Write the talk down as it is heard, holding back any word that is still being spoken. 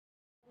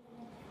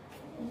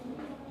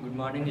Good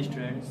morning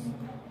students.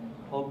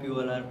 Hope you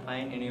all are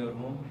fine in your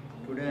home.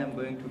 Today I am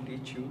going to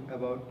teach you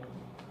about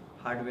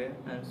hardware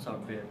and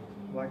software.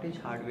 What is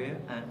hardware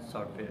and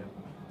software?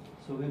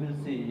 So we will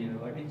see here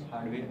what is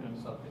hardware and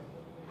software.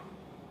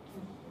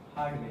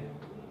 Hardware.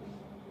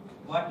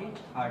 What is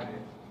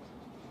hardware?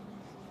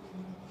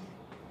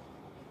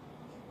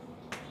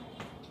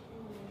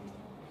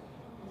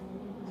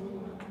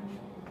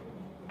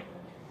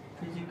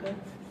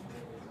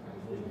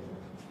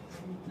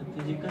 The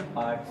physical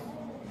parts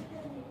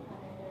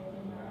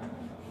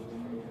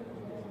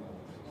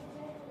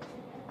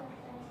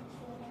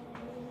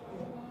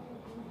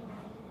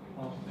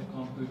of a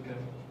computer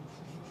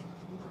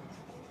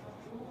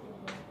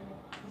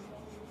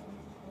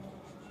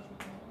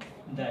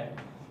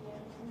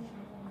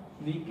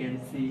that we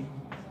can see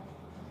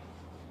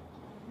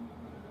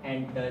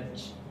and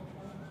touch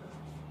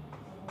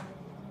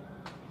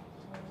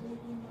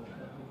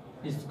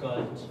is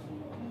called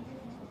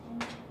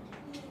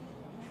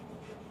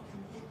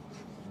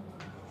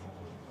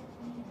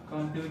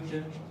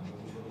computer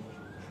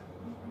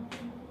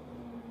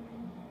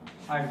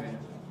hardware.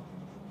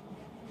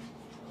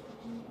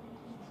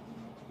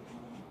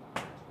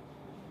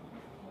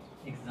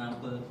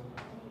 Example: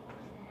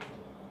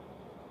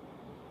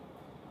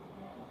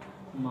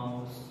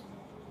 mouse,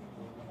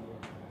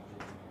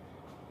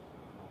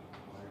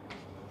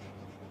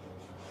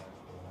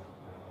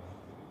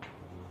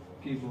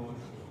 keyboard,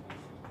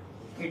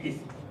 etc.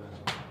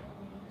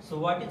 So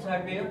what is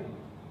hardware?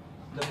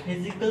 The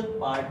physical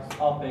parts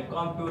of a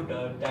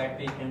computer that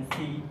we can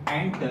see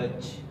and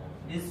touch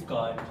is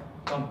called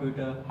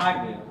computer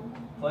hardware.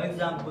 For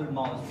example,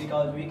 mouse,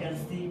 because we can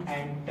see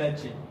and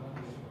touch it,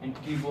 and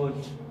keyboard,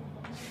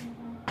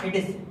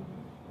 etc.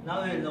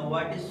 Now we will know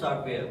what is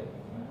software.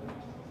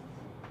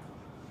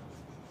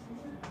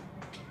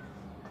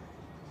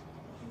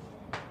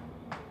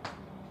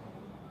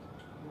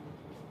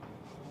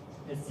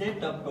 A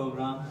set of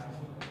programs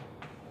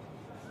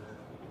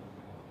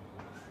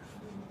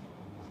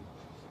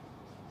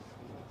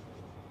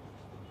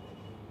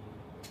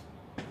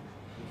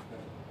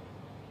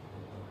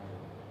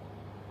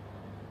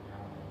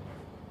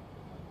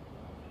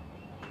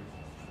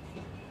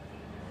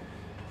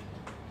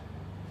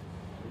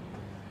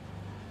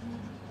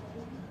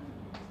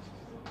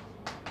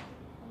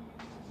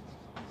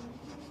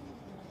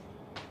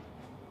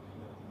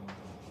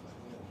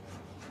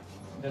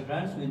that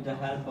runs with the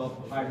help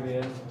of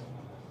hardware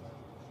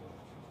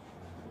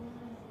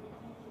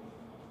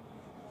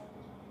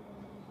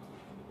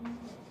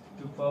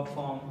to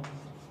perform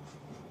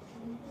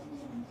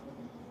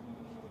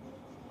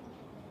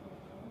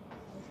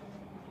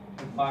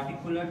a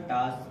particular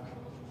task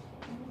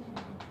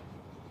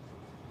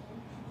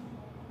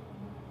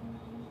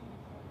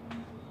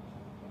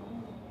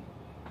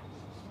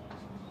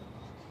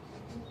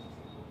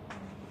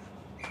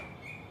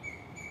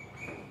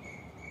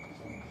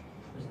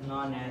is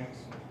known as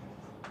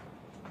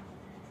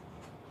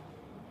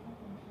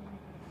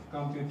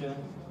computer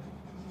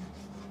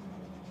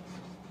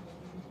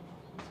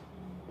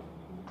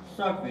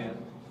software.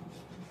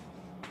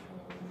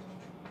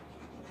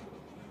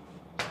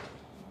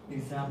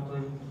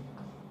 Example: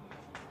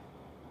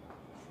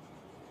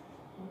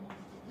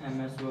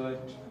 MS Word,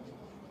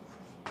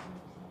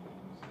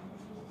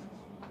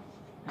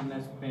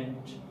 MS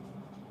Paint,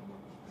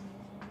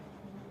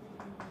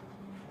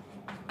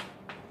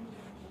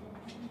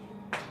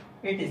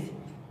 etc.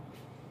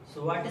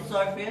 So what is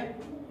software?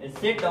 A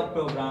set of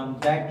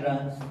programs that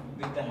runs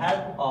with the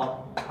help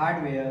of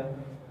hardware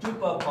to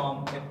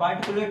perform a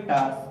particular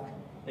task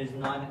is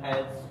known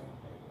as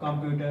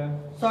computer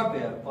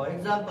software. For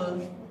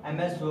example,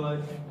 MS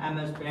Word,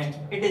 MS Paint,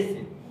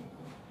 etc.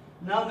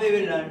 Now we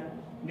will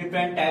learn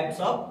different types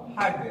of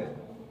hardware.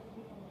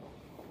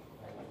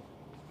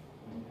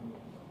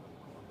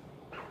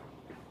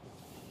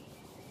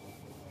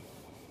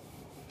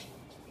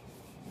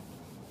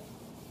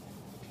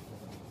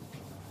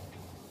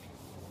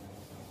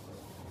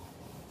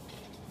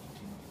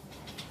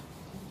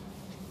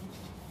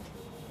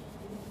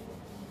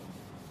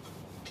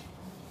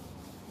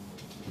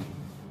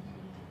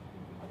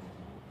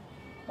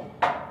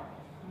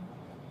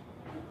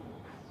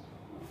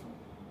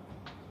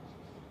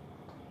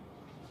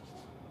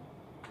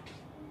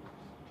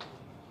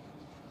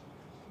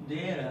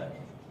 There are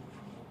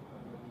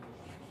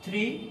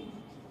three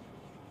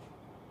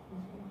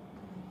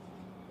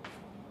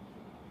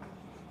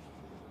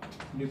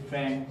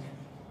different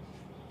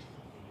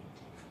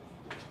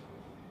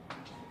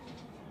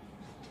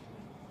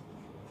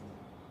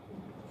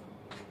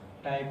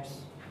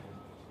types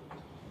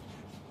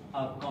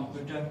of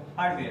computer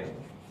hardware.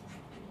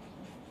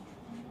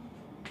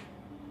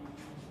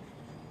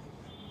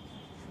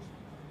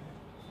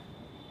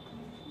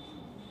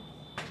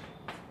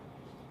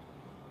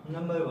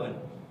 Number 1,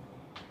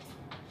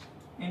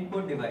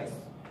 input device.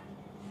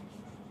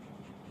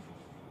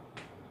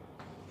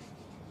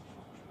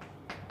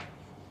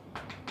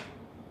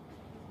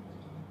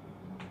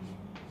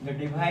 The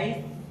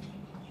device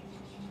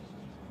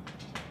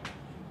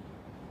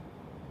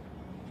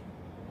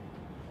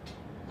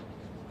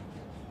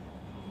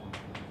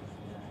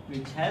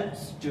which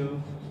helps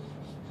to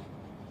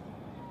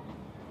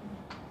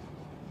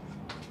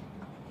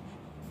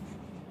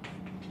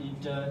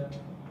enter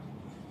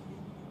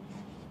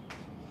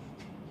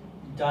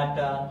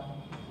data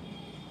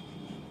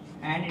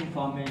and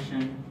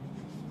information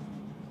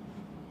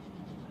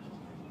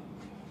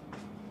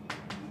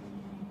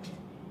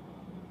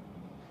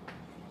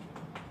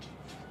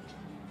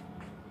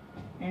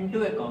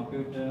into a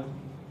computer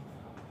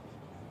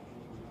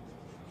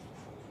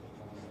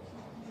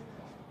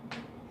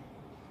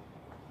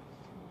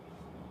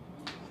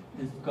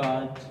is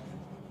called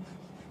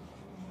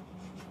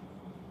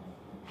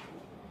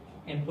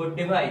input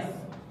device.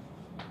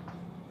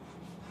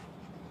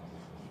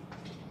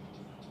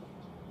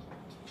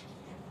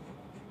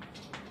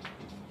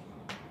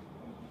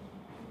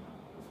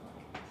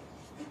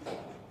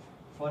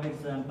 For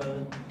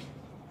example,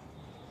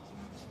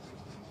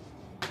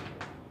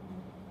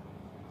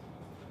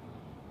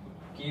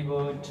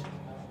 keyboard,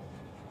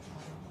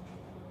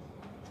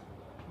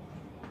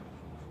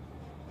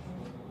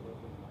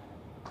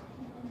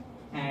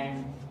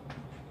 and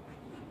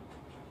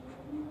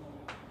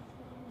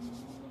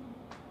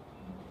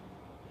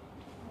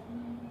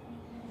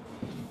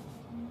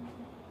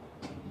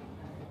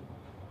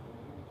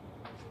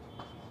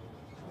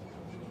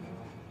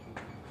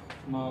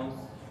mouse.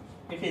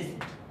 It is.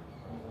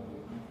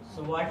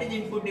 So what is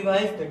input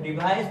device? The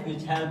device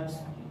which helps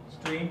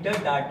to enter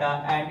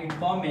data and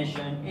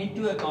information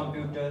into a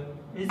computer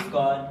is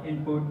called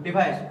input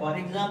device. For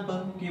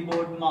example,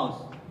 keyboard,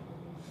 mouse.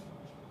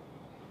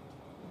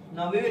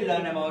 Now we will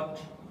learn about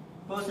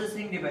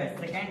processing device.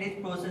 Second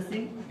is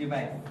processing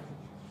device.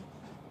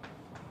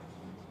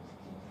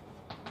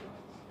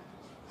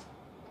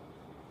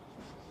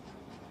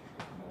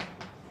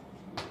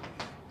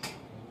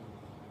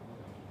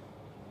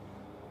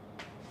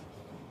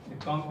 The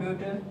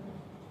computer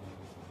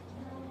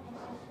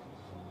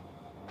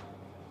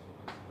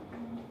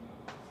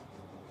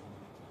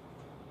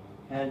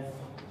has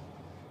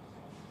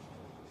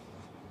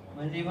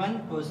only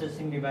one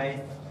processing device,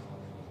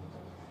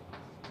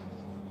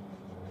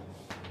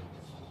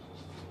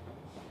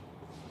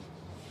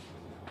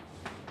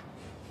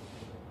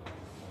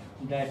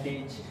 that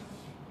is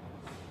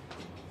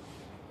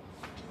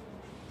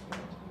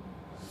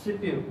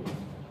CPU.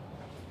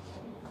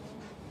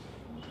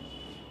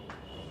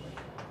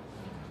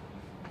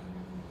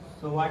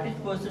 So what is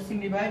processing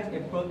device? A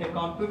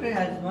computer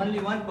has only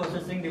one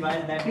processing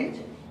device, that is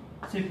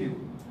CPU.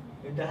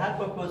 With the help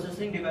of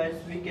processing device,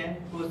 we can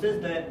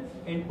process the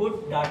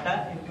input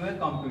data into a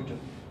computer.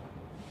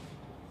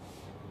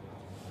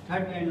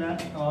 Third, we learn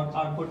about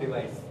output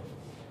device.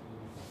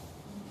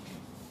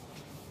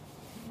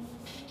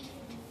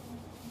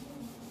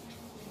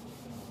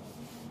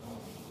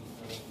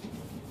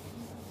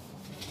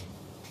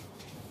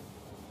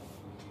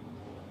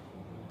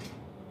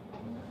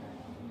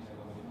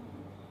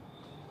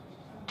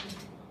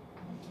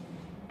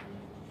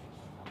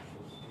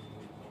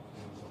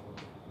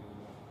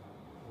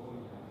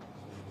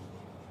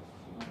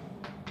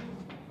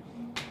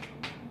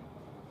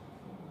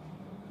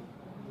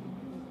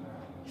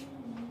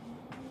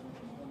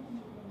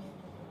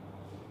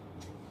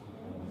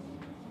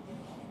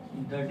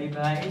 The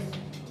device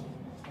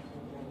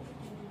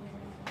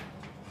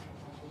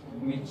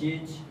which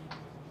is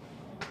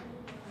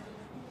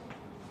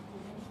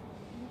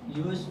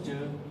used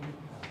to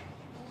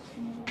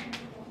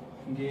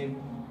give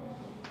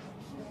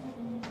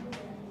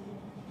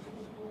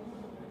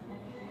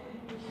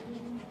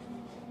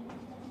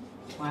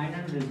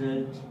final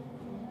result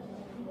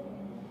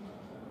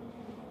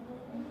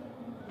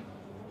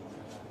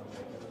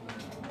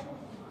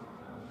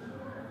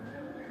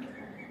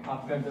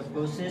after the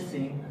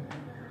processing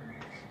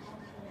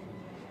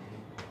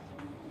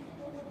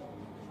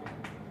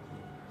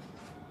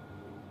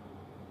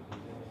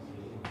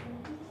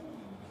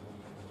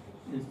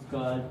is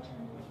called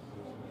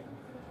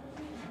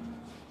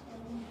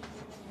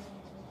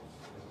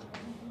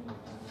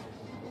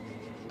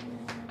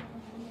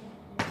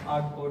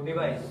output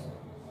device.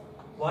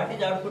 What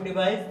is output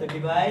device? The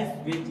device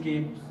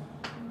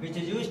which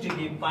is used to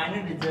give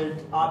final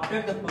result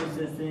after the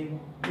processing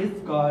is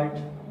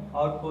called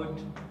output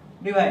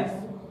device.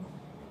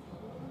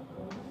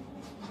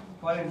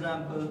 For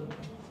example,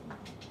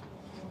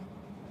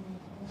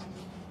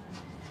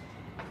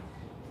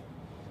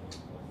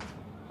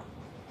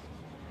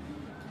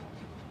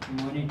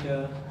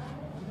 monitor,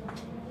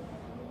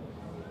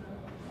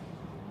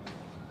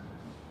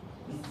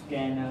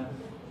 scanner,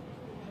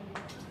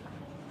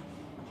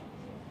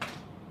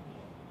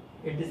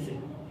 etc.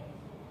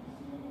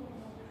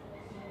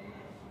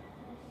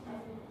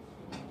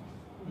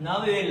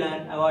 Now we will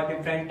learn about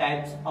different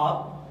types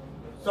of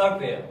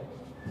software.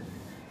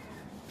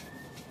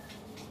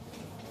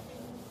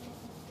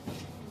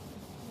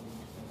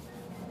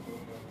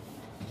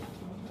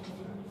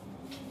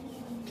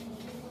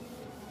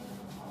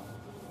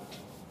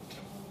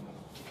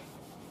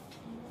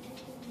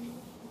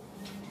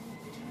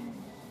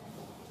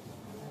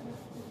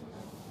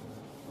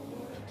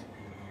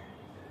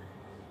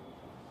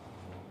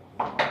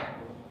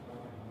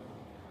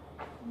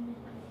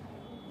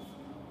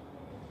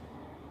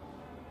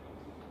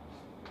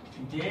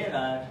 There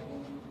are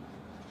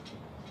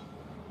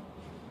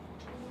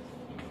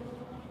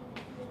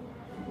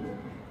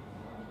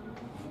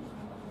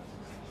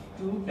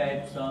two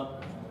types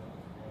of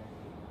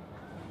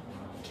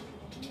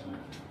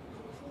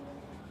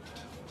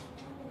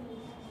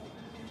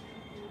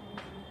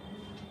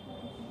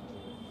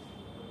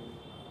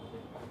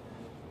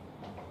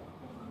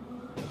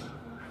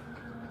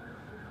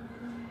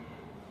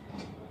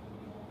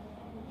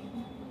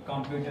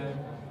computer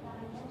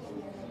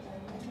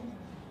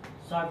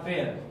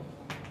software.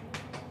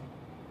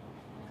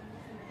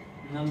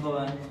 Number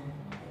one,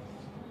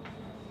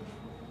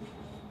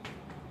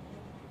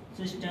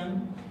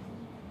 system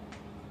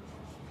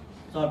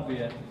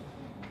software.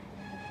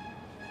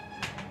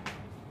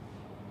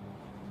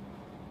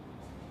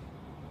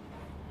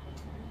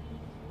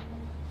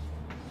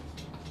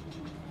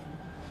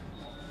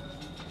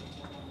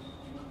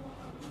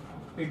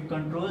 It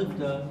controls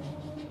the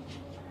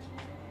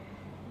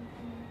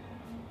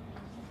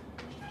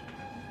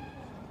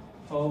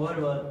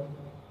overall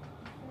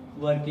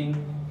working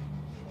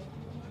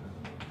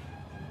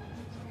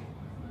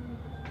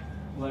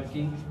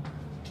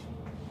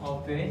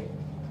of a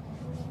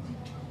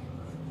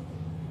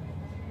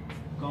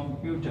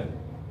computer.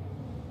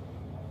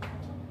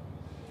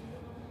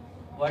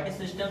 What is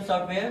system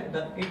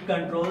software? It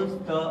controls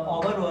the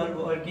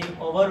overall working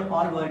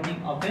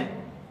of a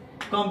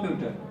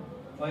computer.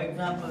 For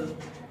example,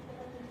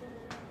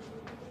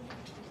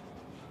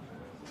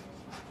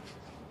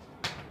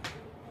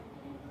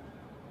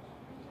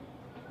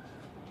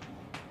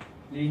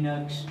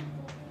 Linux,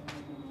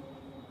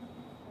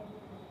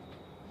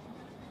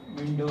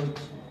 Windows,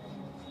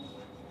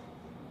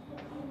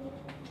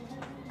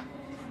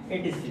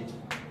 etc.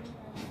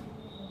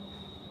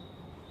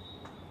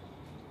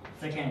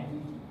 Second,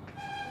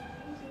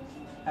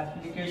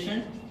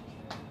 application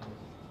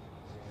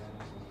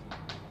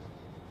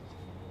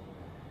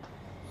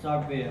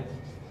software.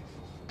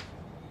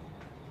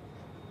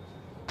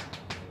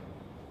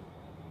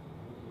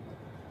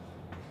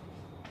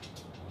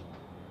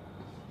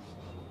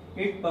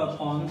 It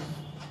performs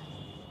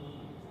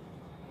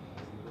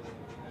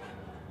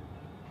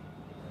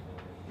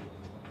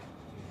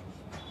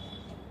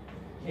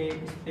a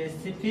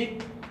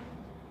specific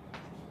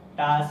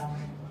task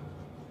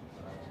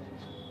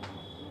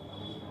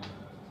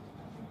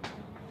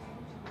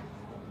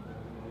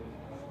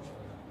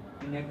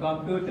in a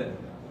computer.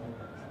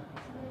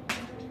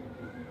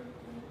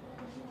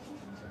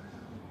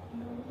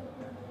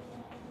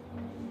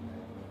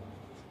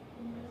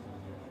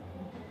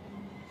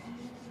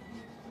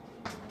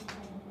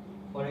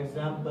 For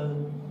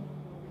example,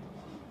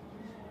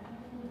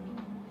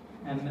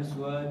 MS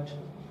Word,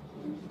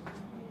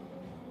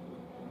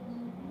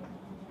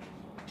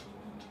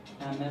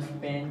 MS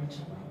Paint,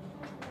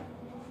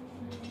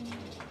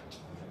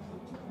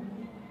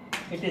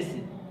 etc.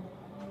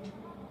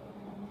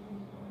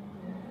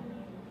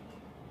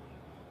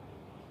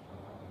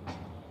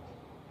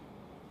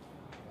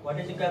 What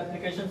is the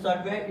application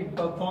software? It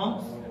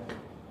performs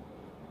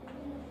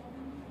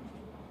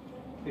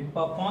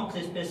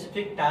a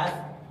specific task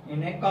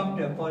in a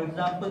computer. For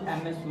example,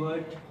 MS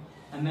Word,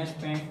 MS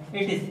Paint,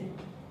 etc.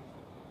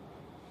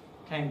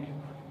 Thank you.